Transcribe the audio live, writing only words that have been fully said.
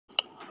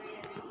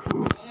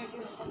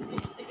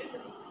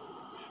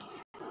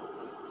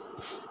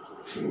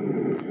I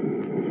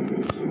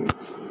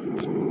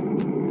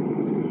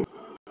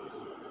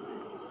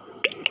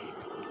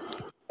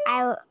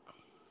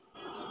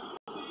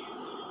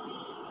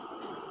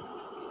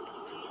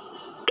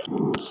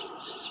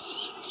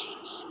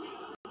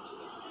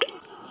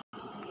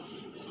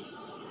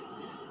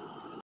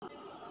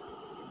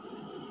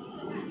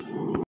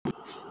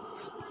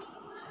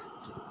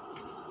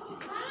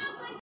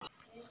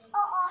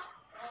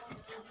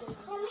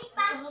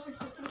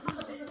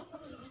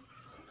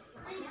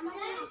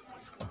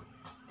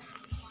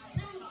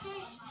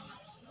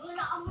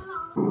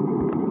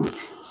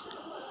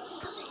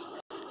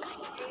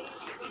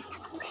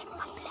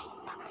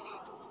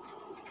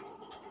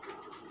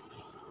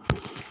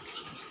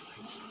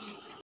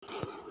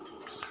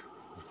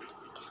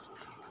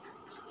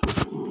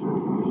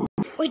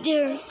Wait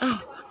there.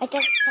 Oh, I took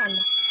him.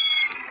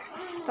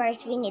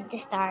 First, we need to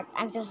start.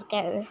 I'm so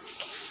scared.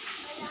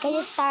 Can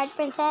you start,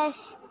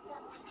 princess?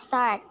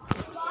 Start.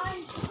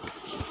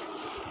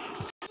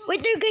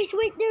 Wait there, guys.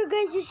 Wait there,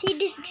 guys. You see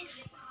this?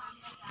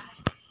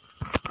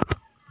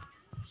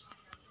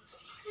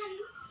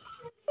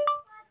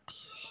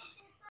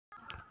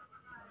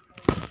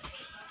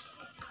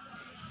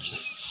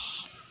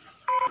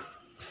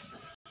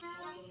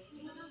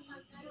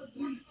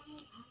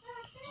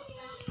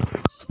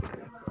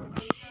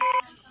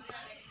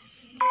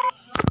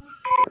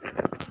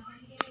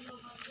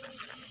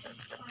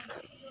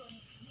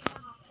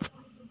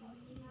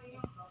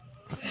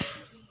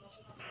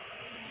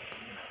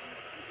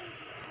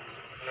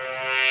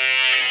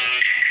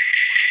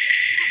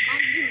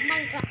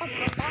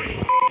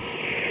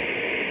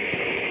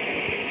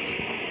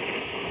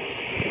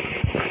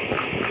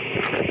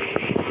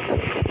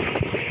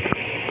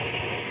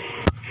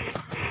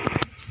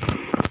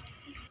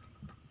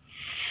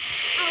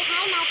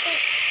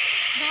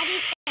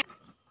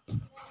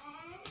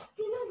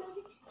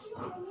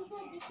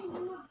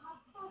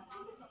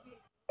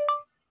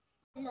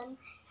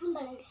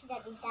 Himbalan kasi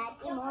dati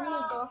dati mo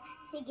nito.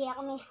 Sige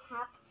ako may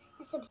hack.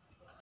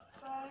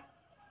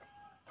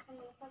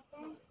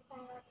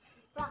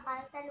 Bakal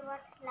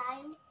taluwat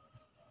slime.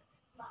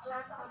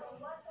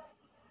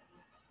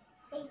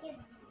 Thank you.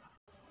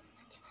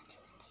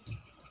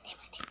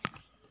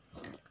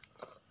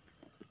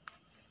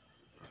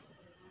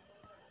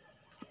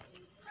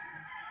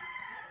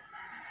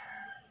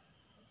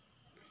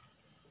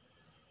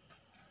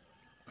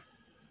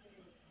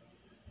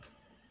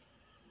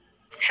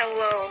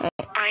 Hello,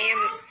 I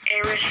am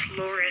Eris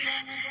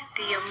Loris,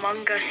 the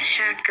Among Us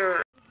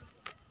hacker.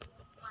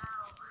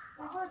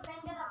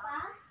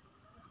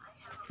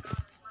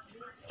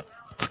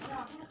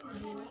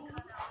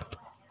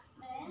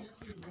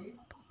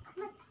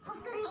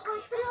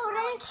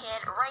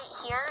 Kid right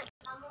here.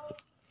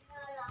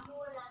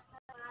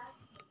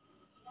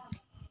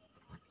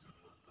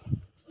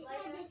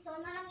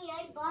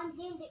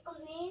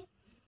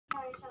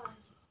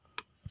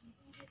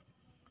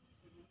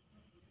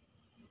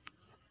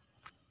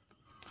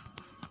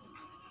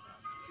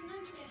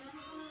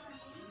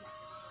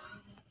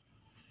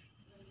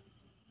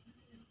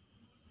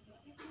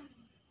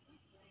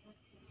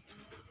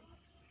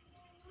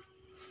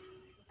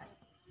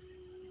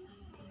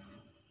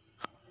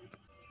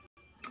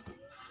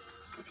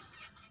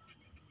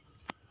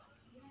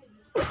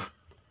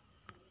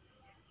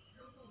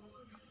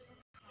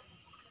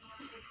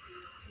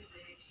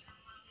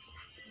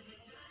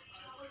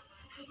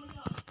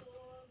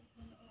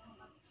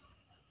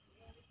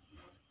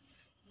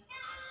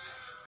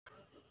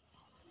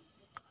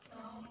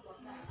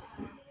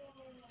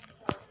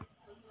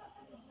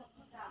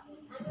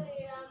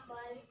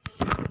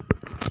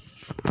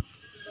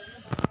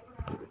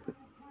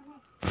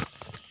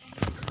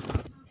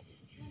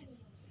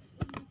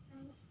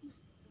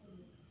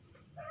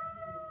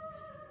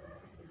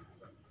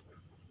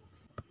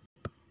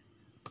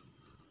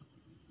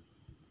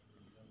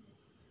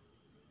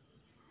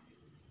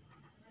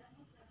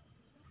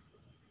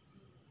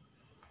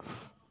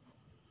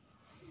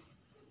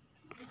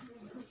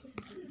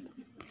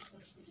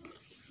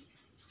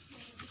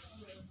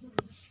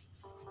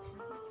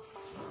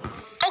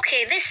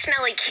 Okay, this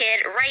smelly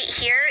kid right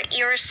here,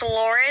 Eris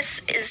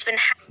Loris, has been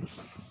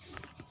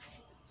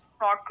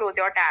Not close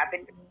your tab.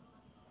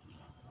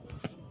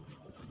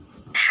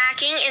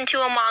 hacking into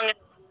Among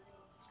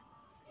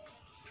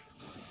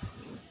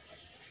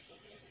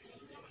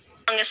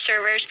Us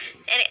servers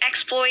and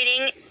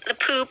exploiting the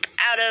poop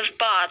out of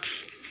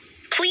bots.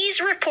 Please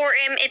report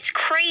him. It's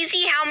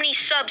crazy how many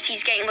subs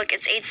he's getting. Look,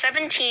 it's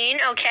 817,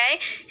 okay?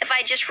 If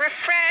I just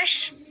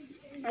refresh,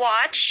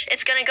 watch,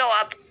 it's gonna go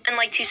up in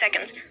like 2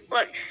 seconds.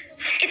 Look,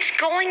 it's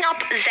going up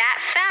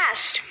that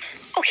fast.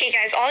 Okay,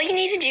 guys, all you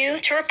need to do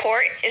to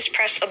report is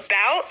press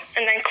about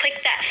and then click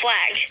that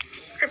flag.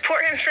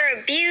 Report him for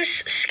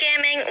abuse,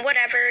 scamming,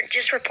 whatever.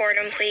 Just report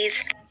him,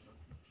 please.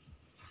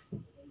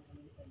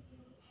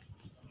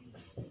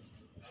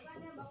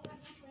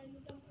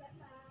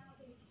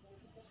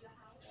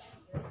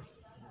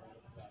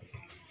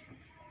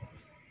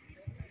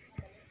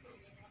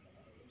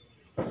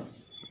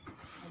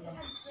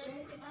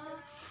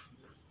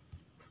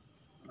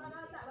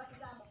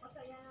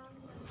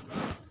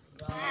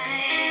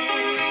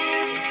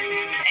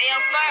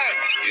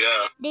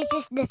 Yeah. This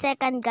is the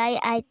second guy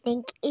I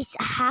think is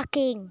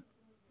hacking.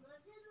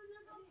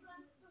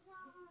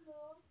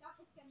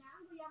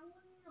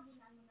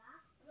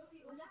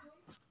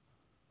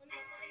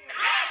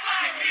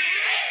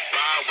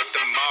 Ride with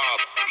the mob,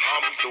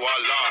 through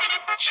Allah.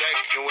 Check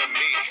you and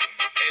me,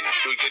 and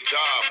do your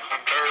job.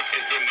 Earth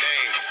is the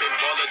name, Big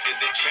Baller did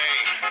the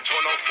chain.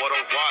 Torn off for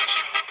the watch,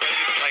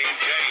 Prezi playing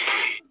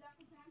James.